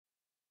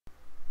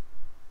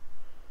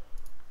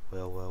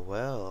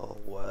Well.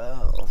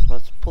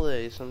 Let's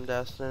play some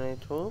Destiny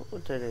 2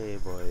 today,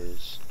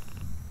 boys.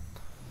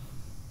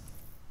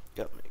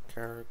 Got my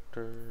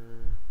character.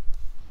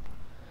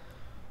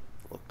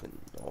 Looking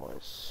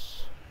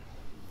nice.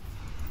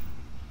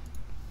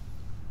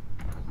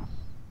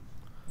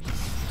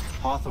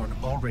 Hawthorne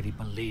already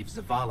believes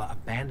Zavala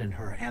abandoned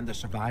her and the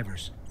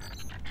survivors.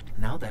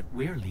 Now that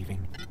we're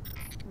leaving,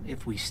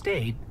 if we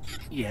stayed,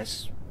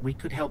 yes, we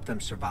could help them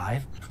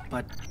survive,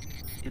 but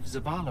if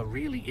Zavala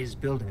really is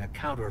building a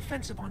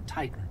counteroffensive on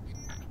Titan,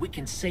 we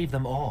can save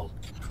them all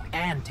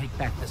and take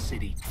back the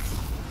city.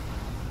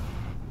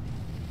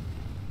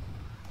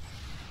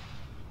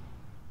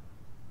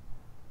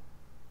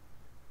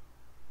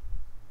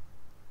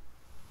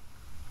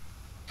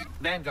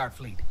 Vanguard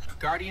Fleet,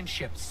 Guardian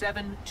Ship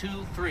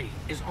 723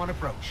 is on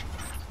approach.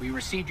 We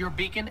received your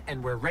beacon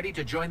and we're ready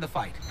to join the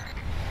fight.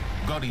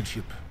 Guardian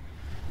Ship,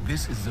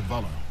 this is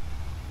Zavala.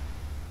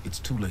 It's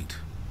too late.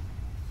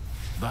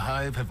 The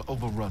Hive have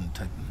overrun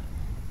Titan.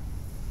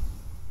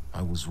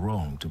 I was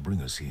wrong to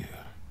bring us here.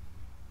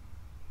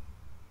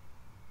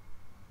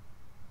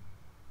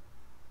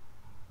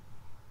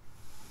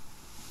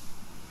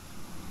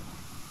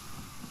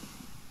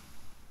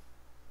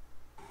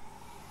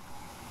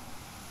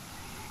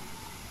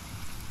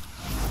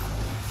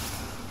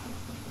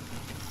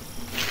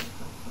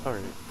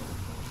 Alright.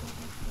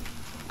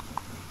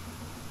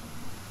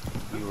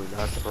 You were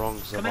not wrong,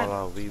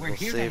 Zavala. We will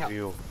save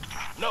you.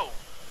 No!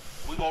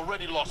 We've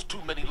already lost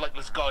too many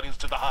lightless Guardians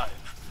to the Hive.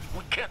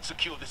 We can't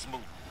secure this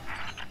moon.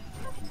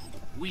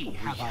 We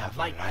have a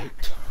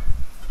light.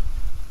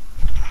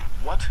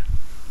 What?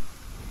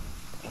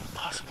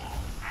 Impossible.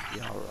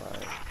 Yeah,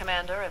 alright.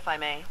 Commander, if I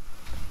may.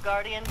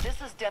 Guardian,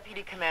 this is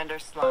Deputy Commander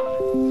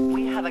Sloan.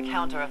 We have a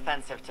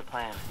counter-offensive to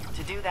plan.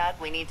 To do that,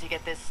 we need to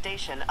get this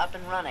station up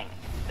and running.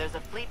 There's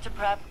a fleet to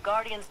prep,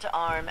 Guardians to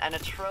arm, and a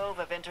trove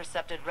of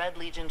intercepted Red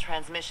Legion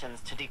transmissions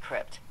to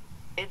decrypt.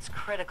 It's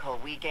critical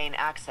we gain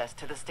access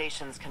to the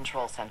station's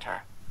control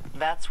center.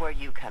 That's where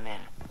you come in.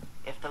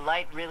 If the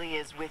light really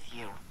is with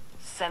you,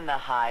 send the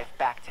Hive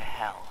back to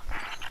hell.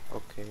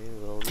 Okay,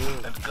 will do.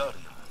 And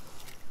Guardian,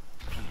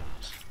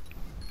 please,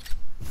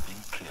 be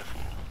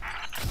careful.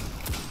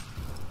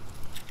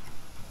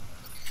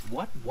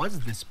 What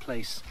was this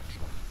place?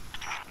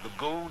 The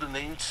Golden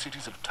Age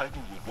cities of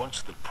Titan were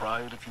once the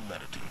pride of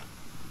humanity.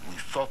 We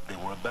thought they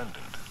were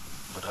abandoned,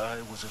 but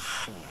I was a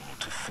fool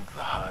to think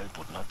the Hive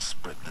would not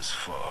spread this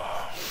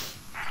far.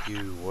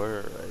 You were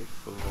a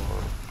fool.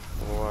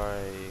 Why?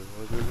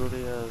 What you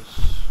really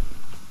is?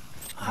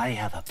 I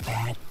have a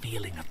bad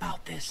feeling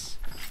about this.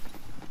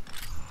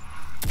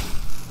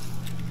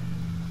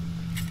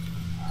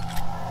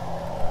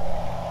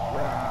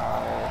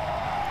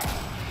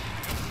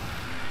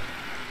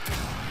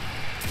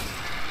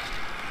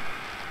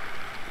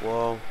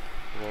 Whoa.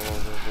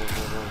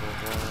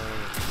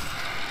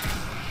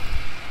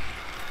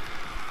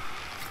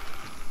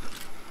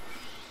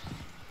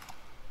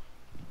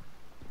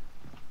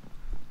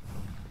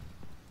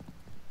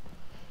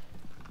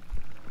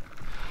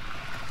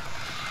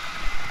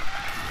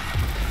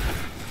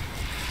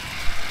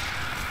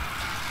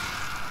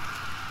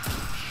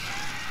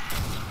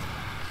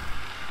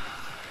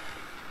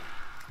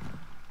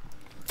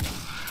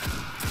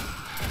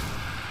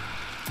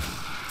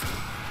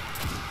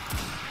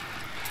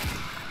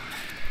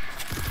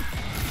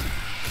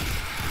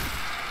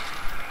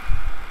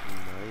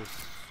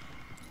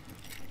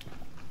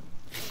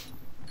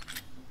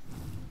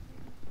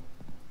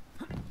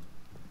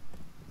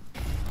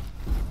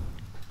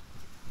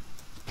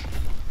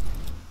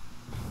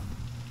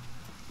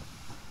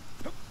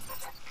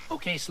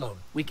 Okay, Sloan,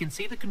 we can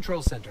see the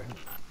control center.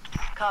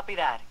 Copy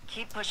that.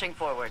 Keep pushing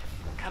forward.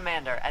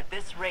 Commander, at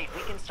this rate,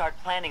 we can start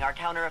planning our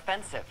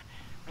counteroffensive.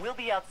 We'll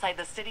be outside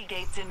the city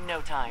gates in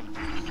no time.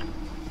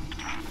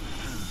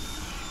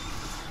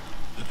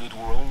 If it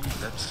were only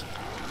that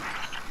simple.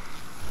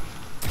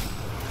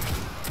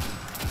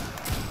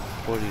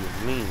 What do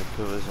you mean if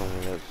it was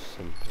only that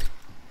simple?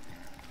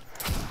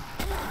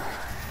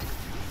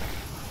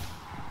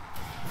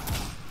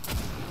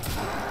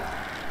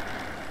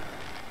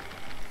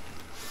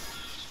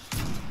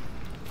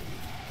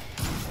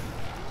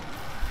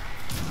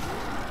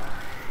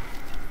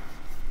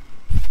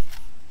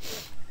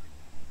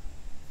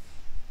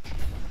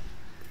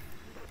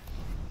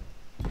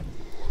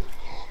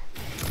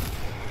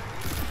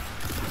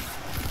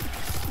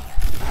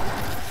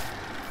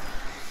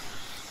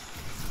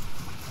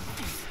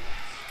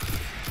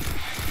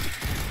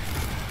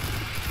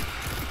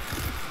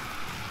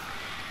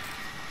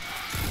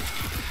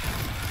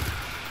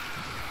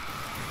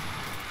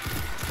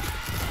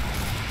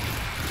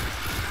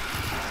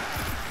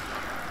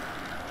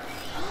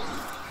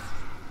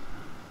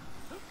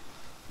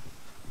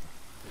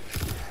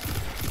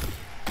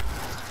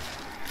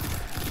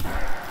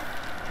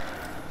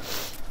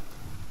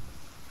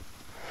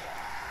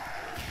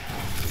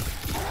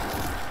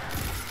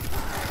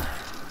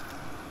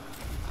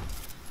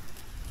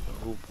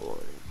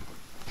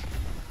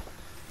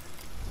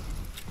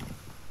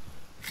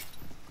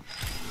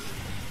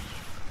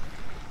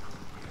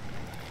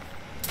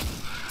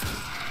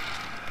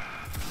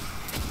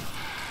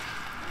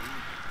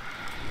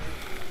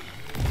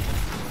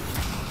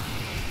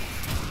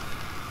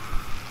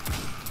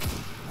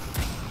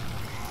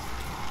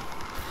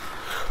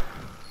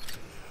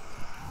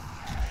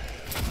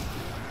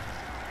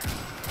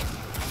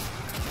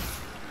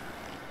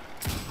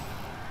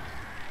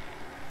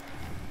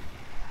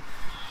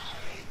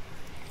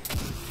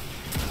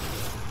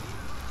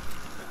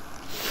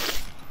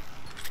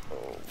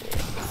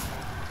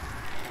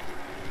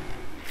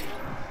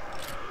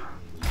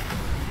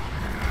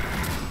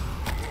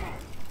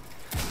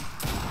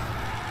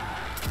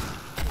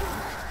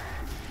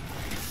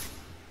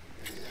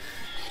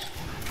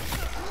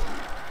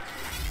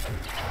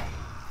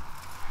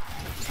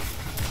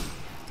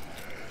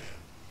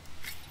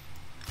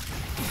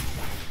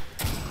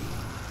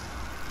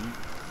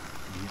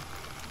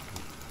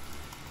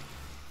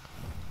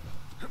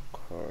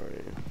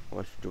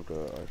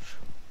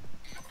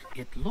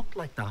 It looked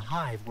like the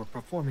Hive were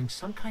performing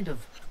some kind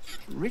of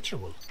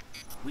ritual.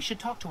 We should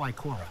talk to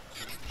Ikora.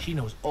 She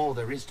knows all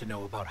there is to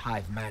know about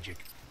Hive magic.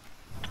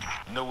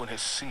 No one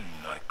has seen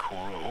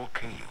Ikora or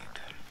Cade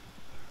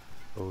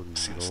Oh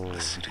since no. the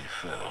city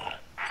fell.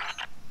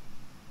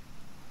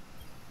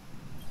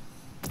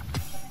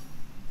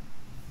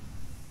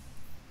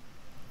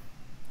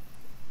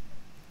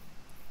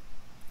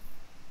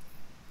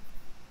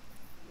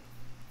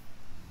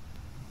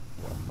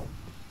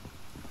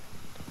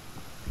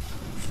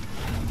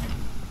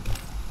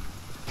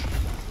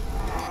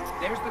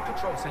 There's the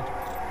control center.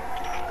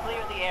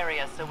 Clear the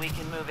area so we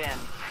can move in.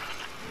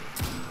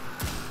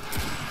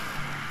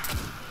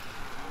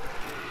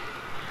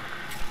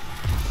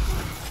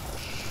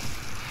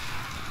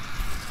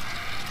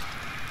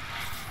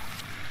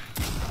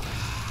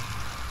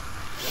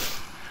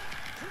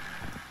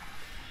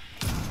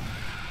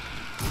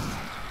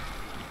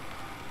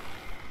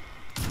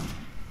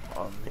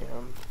 Oh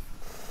man.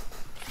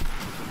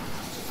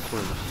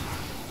 Please.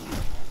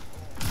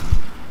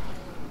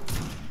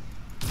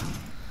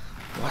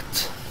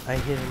 What? I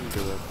hit him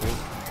directly.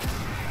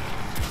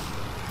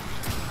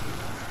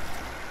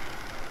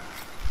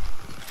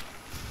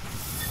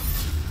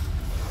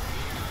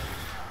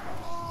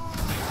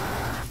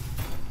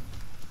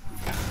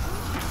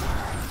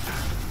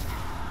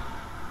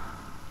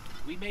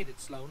 We made it,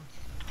 Sloan.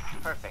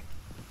 Perfect.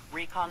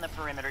 Recon the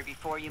perimeter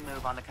before you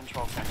move on the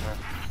control center.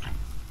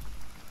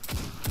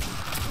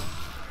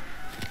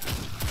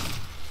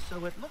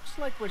 So it looks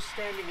like we're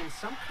standing in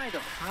some kind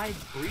of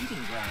Hive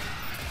breeding ground.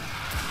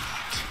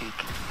 Take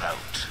it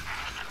out.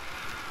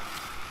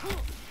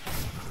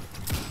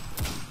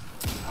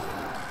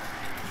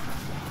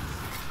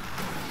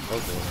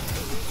 Okay.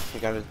 You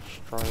gotta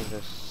destroy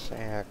the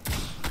sacks.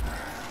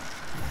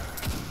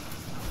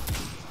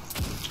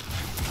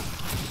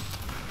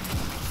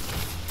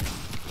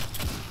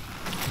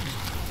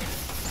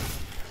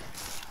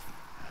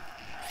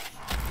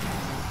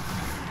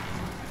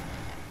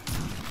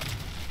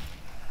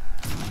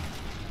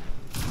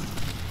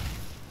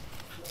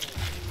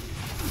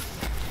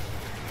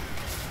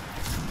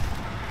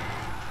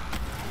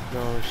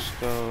 No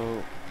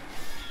scope.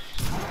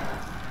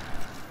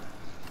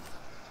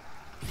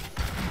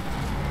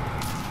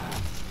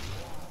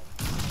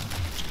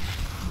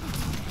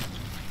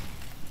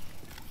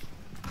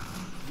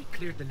 We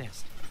cleared the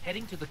nest.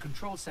 Heading to the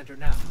control center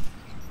now.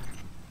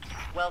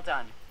 Well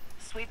done.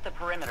 Sweep the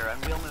perimeter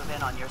and we'll move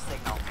in on your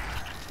signal.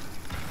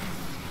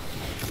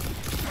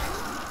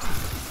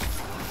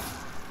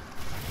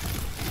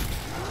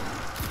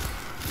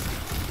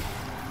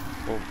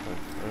 Oh,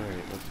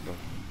 alright, let's go.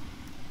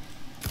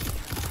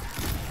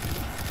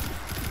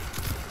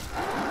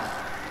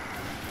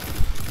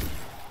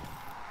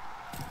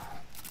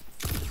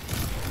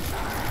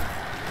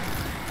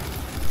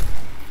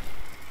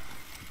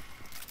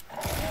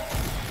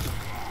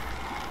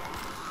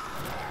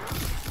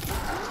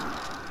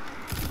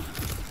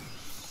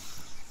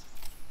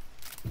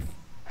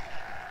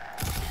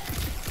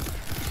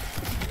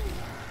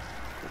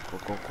 Go,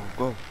 go, go,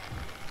 go.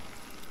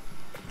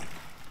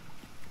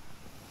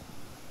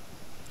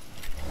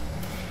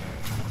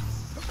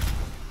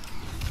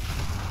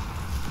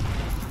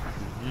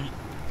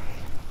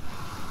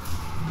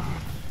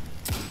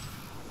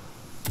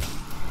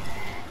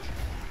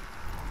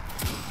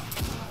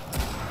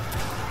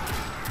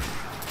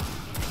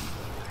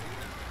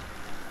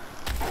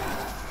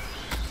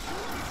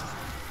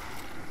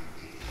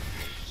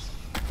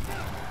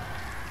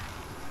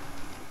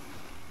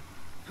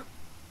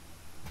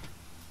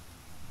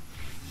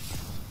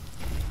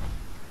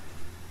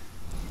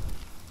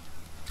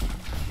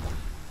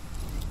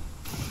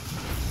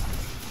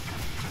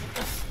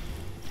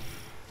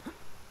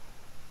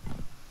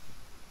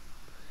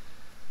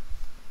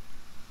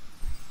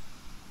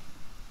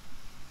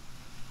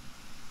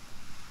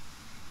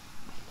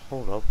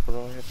 Hold up, where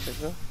do I have to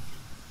go?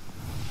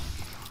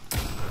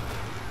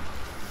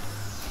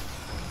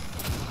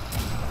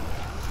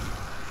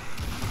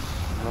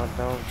 Not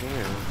down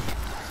here.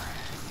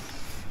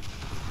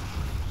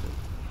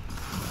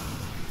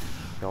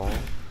 No.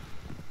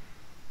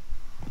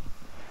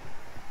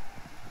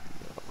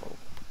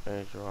 No.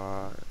 Edge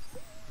right.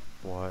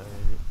 What?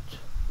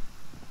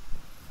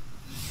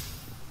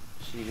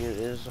 See, it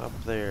is up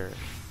there.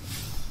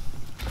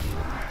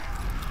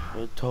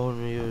 It told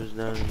me it was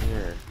down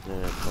here. Then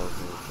it told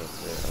me it was up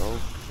there. Okay.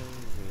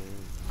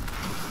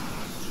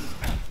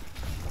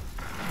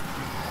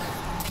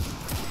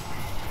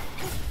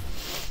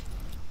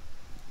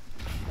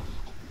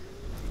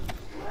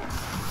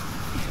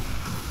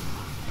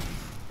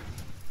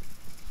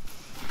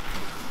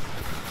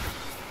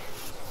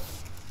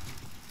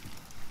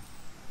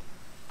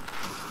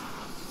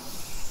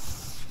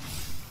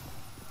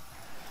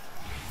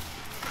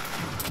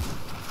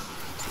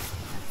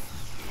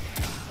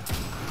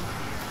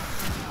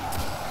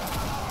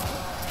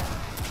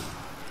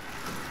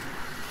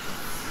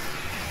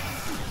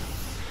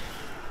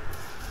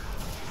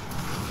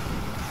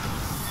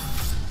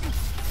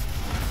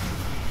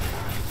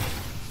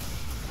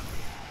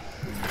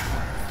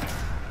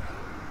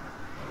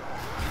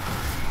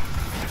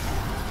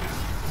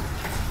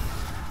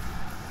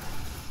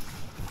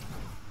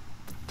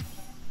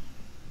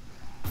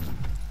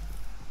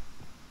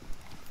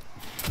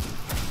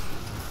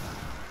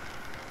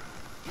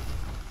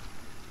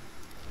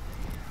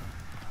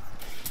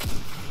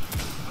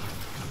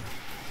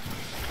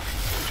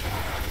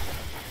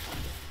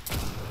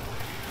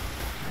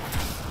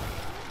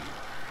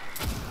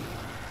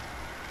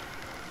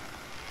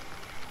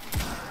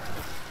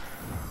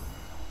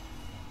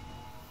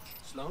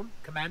 Sloan,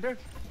 Commander,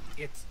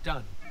 it's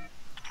done.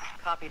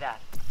 Copy that.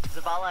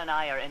 Zavala and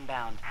I are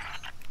inbound.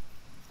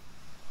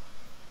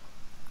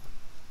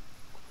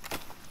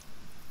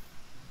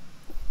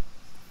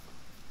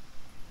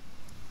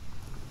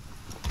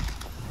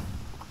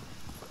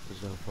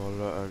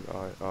 Zavala and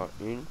I are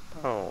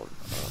inbound.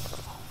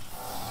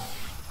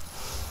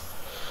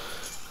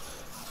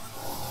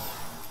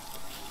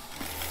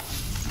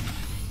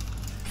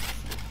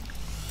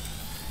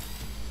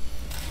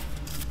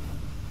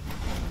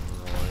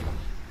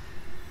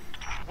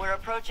 We're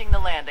approaching the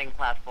landing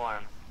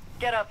platform.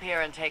 Get up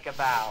here and take a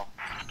bow.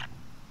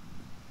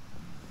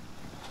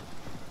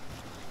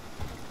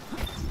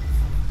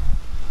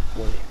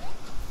 Wait.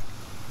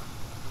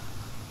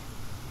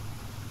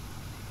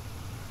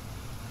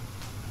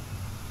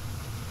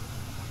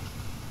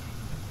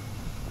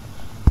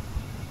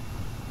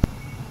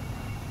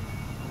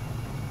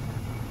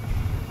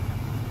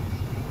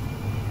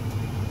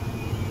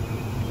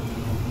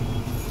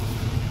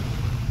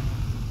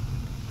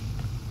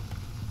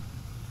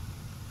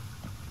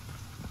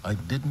 I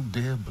didn't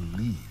dare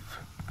believe.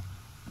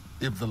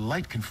 If the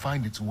light can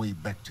find its way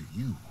back to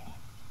you,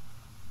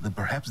 then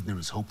perhaps there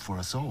is hope for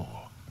us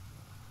all.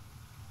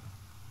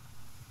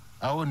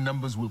 Our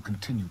numbers will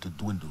continue to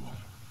dwindle.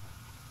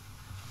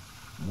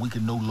 We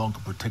can no longer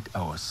protect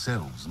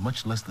ourselves,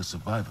 much less the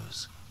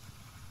survivors.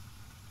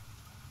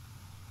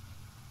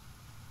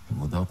 And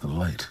without the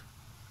light,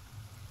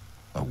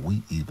 are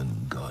we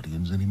even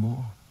Guardians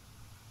anymore?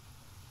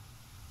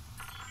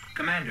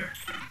 Commander.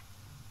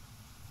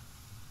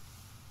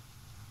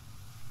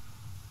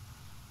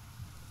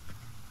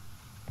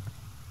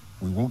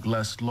 We won't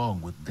last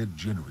long with dead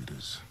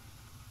generators.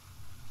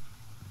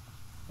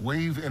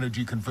 Wave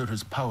energy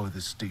converters power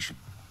this station.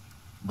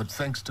 But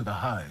thanks to the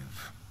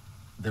Hive,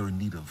 they're in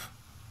need of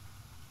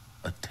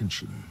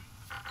attention.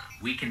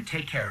 We can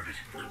take care of it.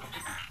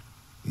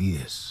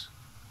 Yes,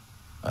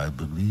 I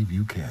believe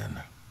you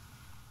can.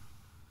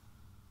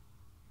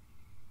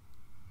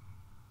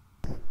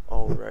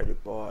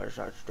 Alrighty, boys,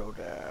 let's do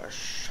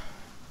this.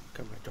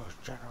 Give me those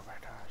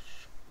generators.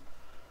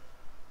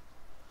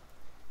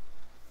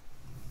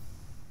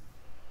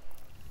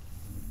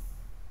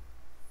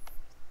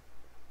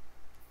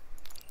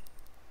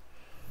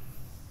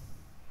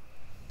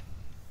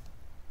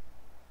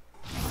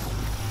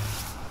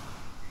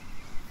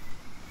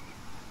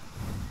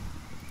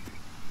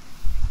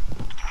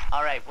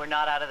 All right, we're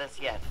not out of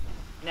this yet.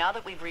 Now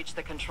that we've reached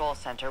the control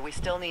center, we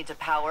still need to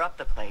power up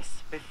the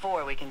place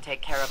before we can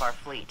take care of our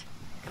fleet.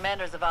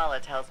 Commander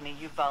Zavala tells me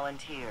you've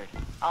volunteered.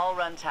 I'll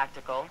run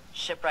tactical.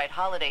 Shipwright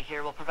Holiday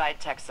here will provide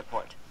tech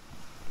support.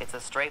 It's a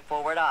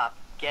straightforward op.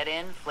 Get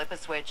in, flip a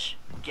switch,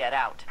 get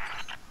out.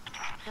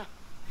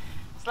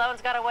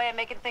 Sloan's got a way of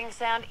making things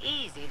sound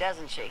easy,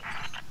 doesn't she?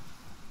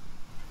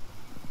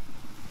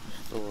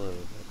 A little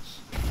bit.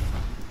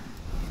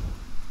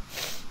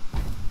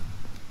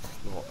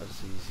 Not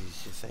as easy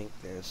as you think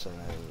they're saying.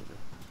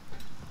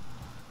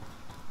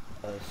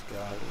 Us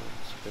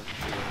Guardians been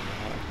doing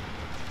that.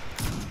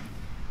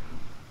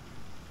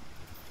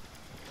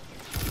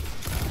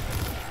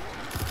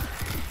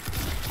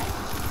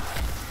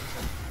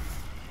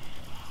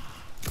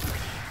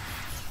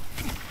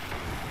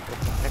 What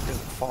the heck is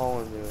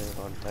Fallen doing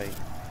on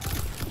Titan?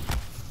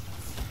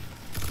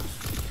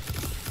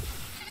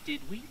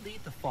 Did we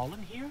lead the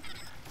Fallen here?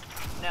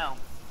 No.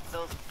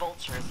 Those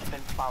vultures have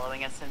been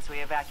following us since we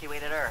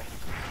evacuated Earth.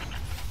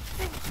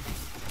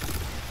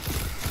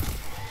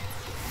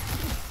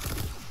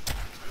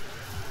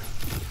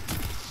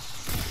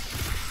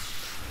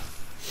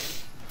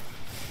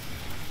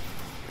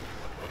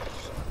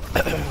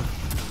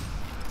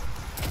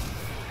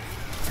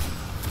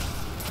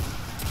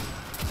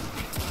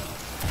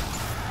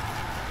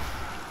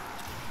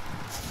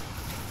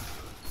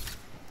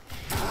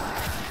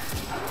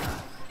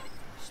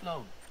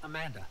 Sloan,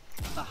 Amanda,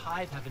 the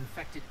Hive have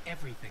infected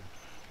everything.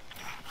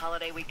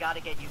 Holiday, we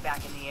gotta get you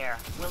back in the air.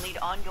 We'll need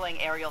ongoing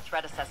aerial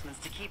threat assessments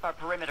to keep our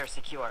perimeter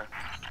secure.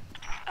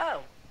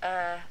 Oh,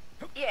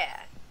 yeah.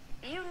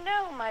 You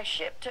know my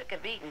ship took a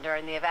beating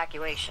during the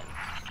evacuation.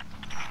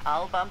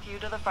 I'll bump you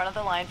to the front of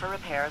the line for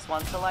repairs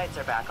once the lights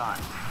are back on.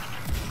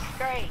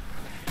 Great.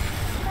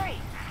 Great.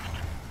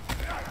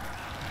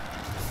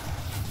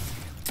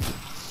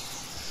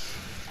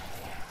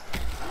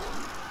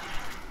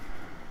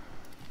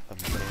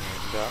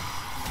 Amanda,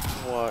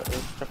 what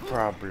is the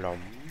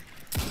problem?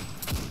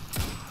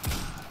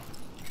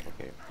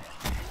 Okay.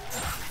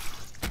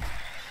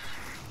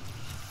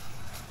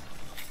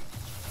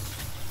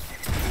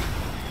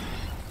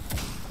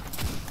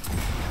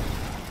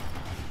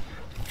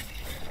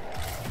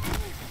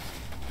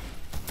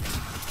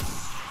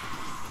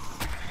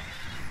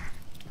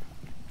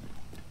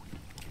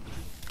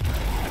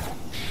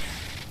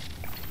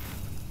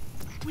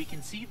 We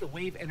can see the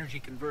wave energy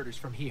converters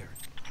from here.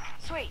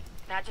 Sweet.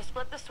 Now just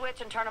flip the switch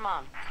and turn them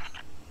on.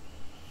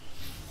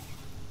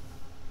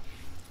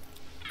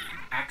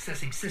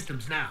 Accessing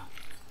systems now.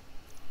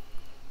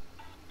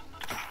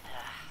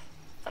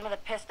 Some of the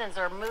pistons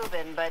are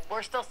moving, but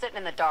we're still sitting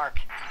in the dark.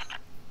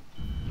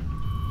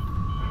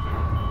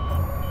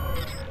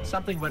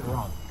 Something went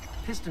wrong.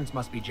 Pistons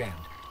must be jammed.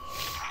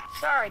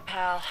 Sorry,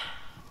 pal.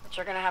 But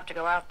you're gonna have to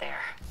go out there.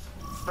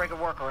 Bring a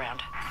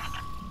workaround.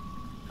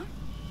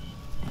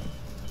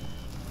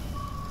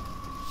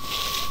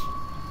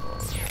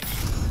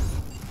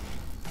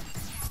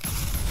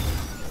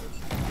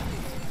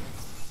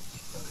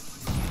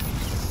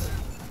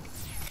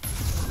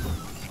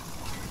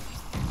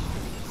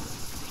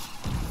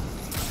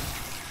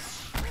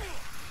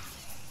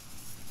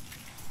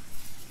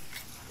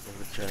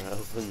 Ever try to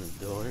open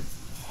the door?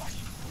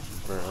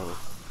 Bro.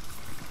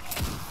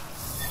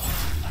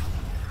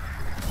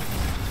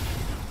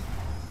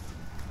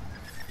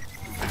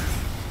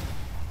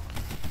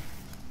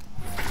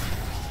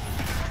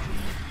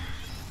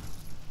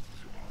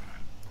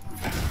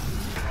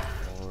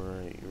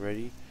 Alright, you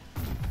ready?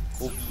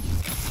 Oh.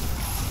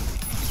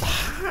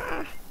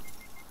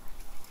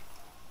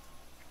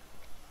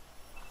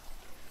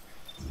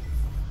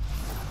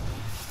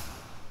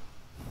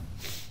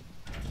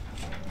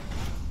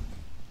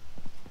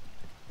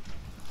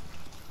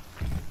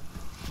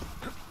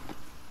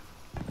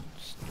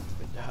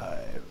 Stupid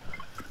hive.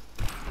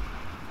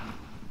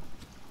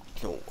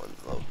 No one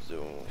loves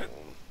them.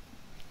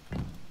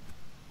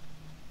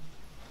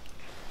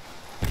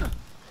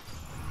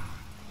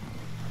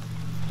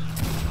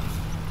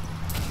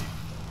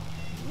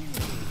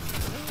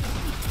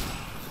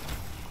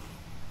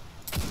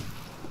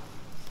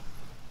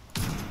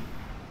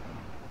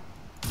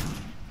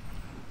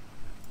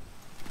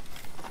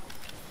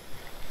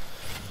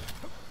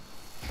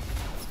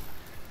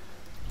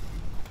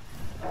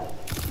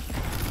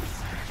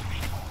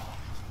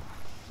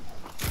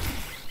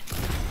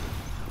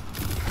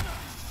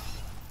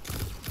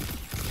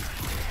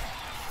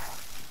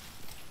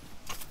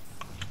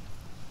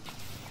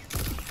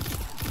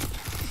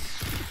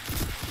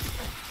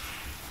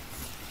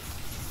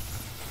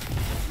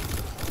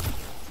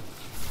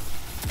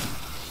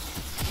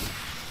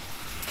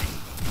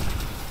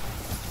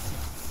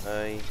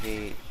 I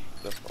hate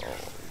the fall.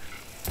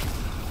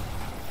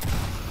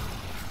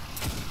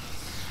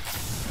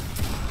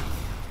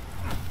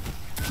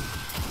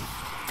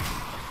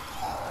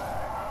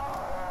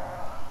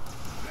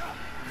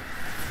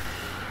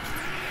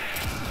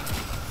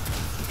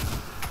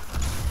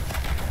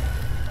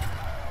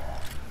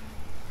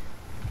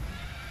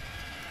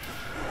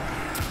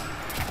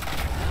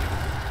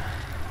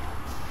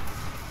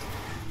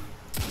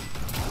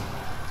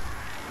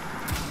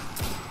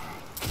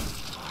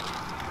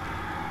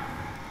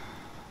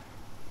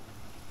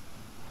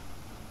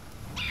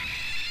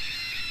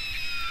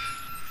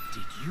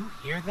 Did you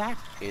hear that?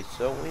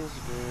 It's always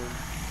good.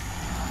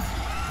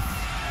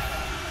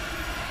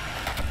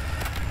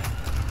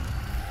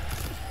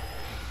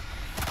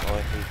 Oh,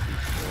 I hate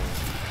these things.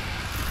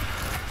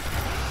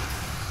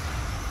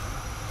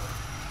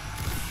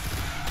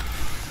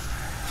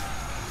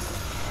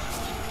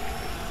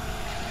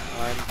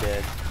 I'm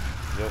dead.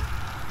 Yep.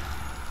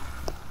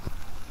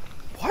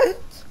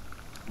 What?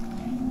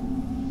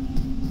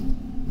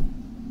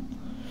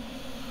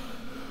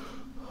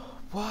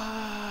 Why?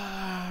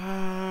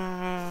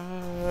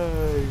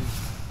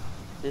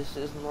 This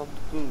is not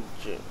good.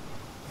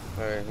 I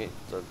hate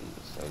this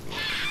again.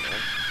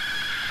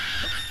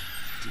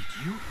 Did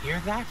you hear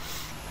that?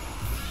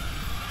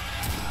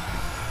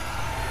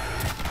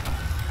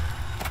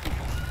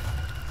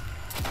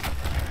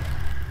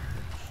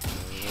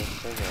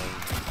 Yes, again.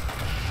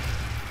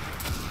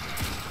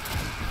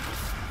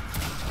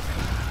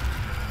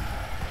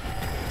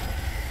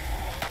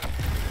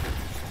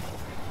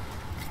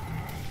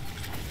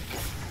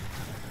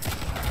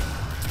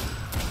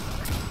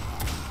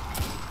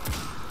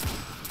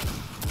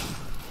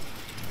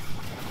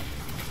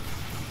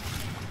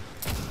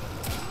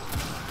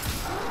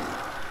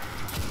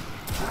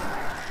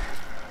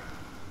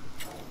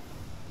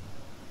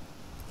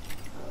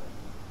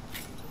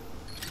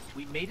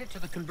 We made it to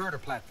the converter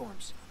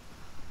platforms.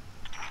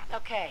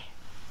 Okay.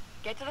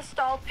 Get to the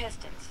stalled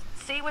pistons.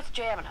 See what's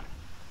jamming them.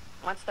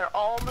 Once they're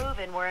all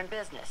moving, we're in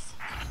business.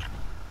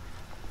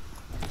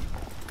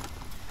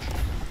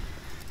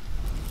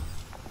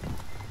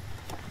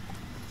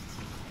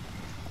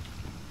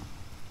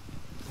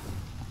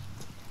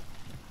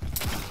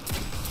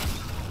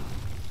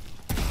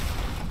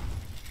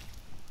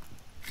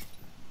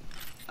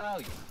 Oh,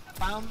 yeah.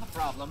 Found the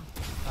problem.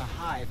 The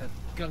hive have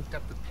gunked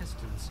up the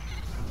pistons.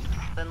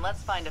 Then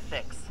let's find a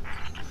fix.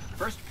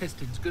 First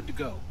piston's good to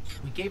go.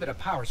 We gave it a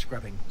power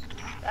scrubbing.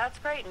 That's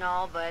great and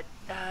all, but,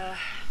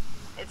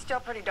 it's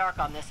still pretty dark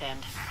on this end.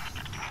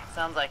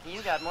 Sounds like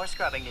you got more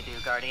scrubbing to do,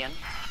 Guardian.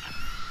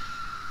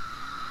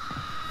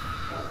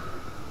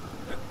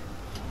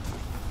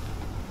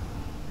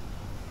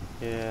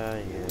 Yeah.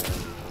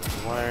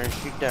 Why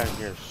aren't you down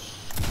here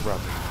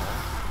scrubbing, huh?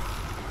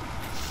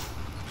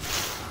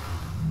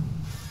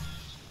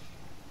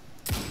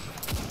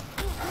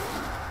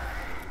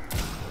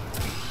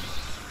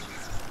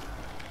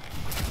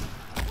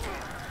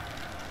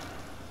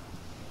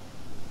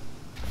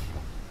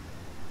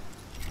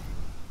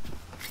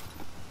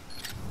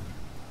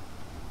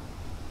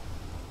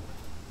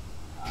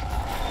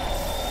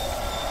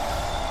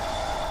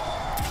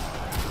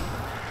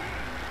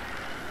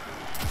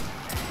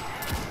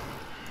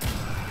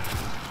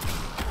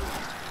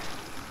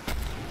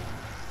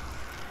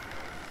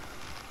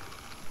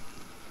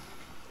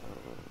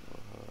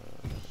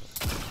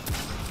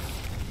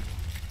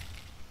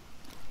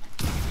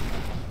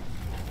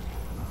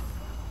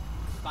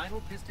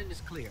 final piston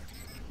is clear.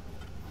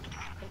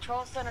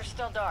 Control center's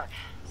still dark,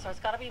 so it's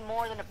gotta be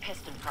more than a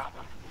piston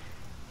problem.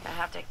 I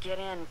have to get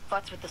in,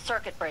 futz with the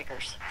circuit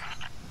breakers.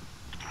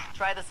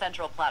 Try the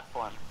central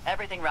platform.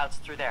 Everything routes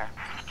through there.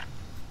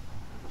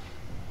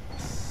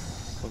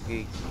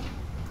 Okay.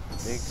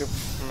 Make up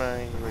your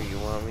mind where you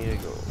want me to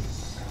go.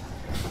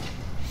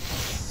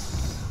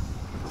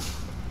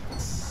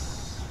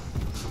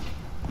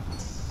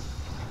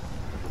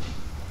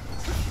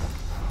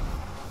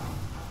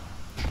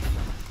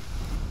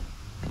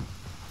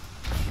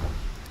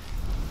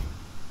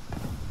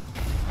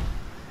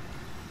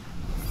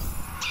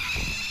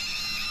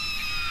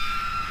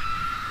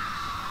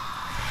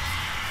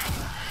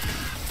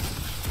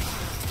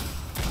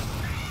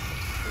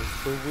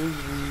 The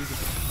wizard.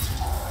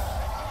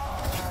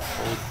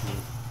 Okay.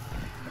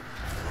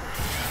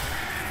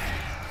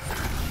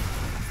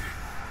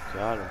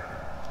 Got him.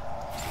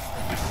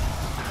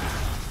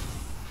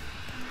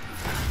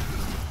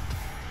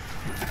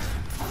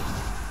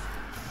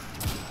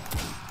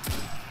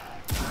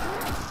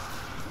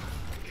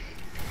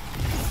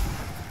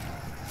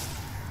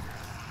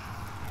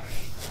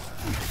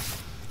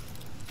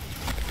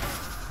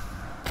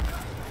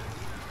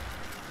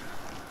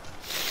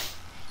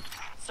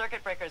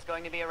 Circuit breaker's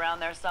going to be around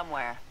there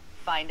somewhere.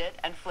 Find it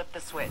and flip the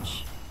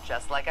switch.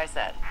 Just like I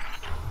said.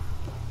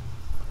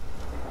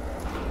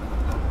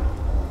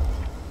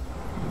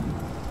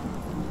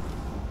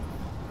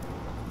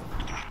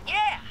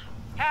 Yeah!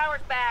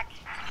 Power's back!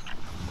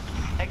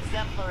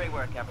 Exemplary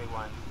work,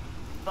 everyone.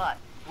 But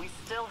we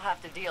still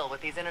have to deal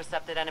with these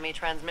intercepted enemy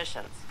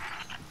transmissions.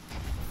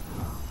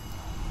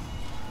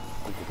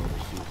 Look at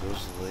those dudes,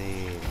 those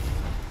lame.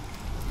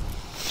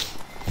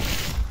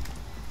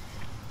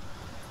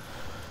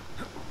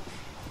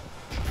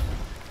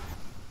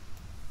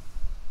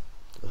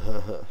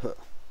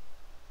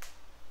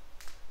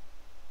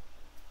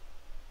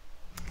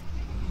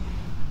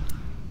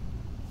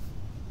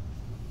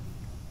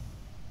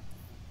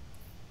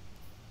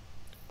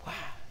 Wow.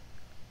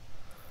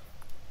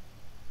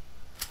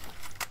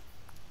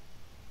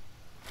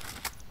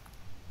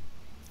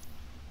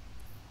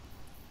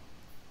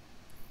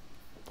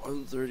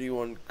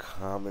 131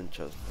 common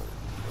chest plate.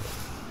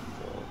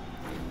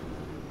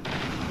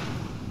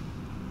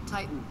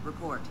 Titan,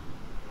 report.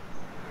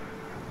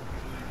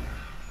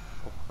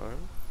 Okay.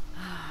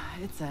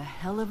 It's a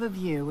hell of a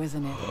view,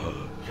 isn't it?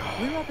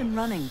 We're up and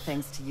running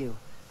thanks to you.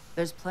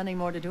 There's plenty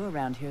more to do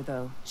around here,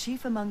 though.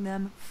 Chief among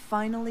them,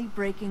 finally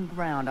breaking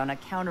ground on a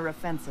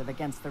counter-offensive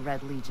against the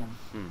Red Legion.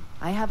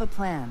 I have a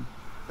plan,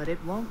 but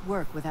it won't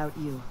work without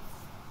you.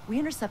 We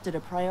intercepted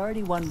a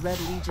Priority 1 Red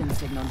Legion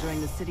signal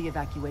during the city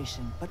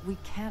evacuation, but we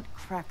can't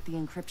crack the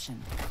encryption.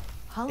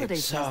 Holiday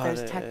says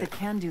there's tech that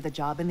can do the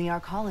job in the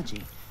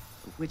Arcology,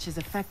 which is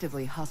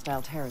effectively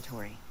hostile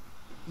territory.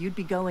 You'd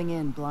be going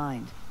in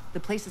blind. The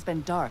place has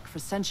been dark for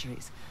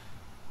centuries.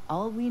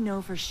 All we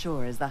know for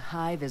sure is the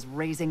Hive is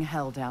raising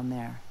hell down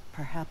there.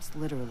 Perhaps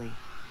literally.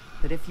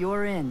 But if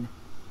you're in,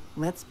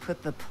 let's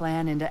put the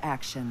plan into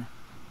action.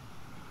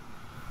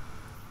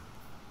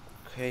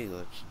 Okay,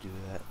 let's do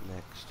that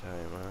next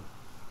time, huh?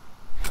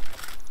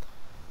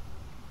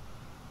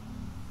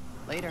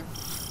 Later.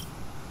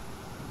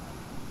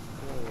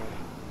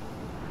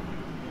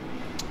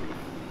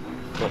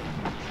 But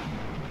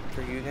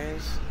for you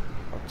guys,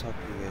 I'll talk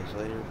to you guys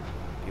later.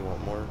 If you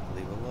want more,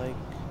 leave a like,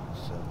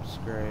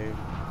 subscribe,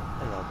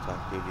 and I'll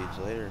talk to you dudes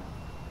later.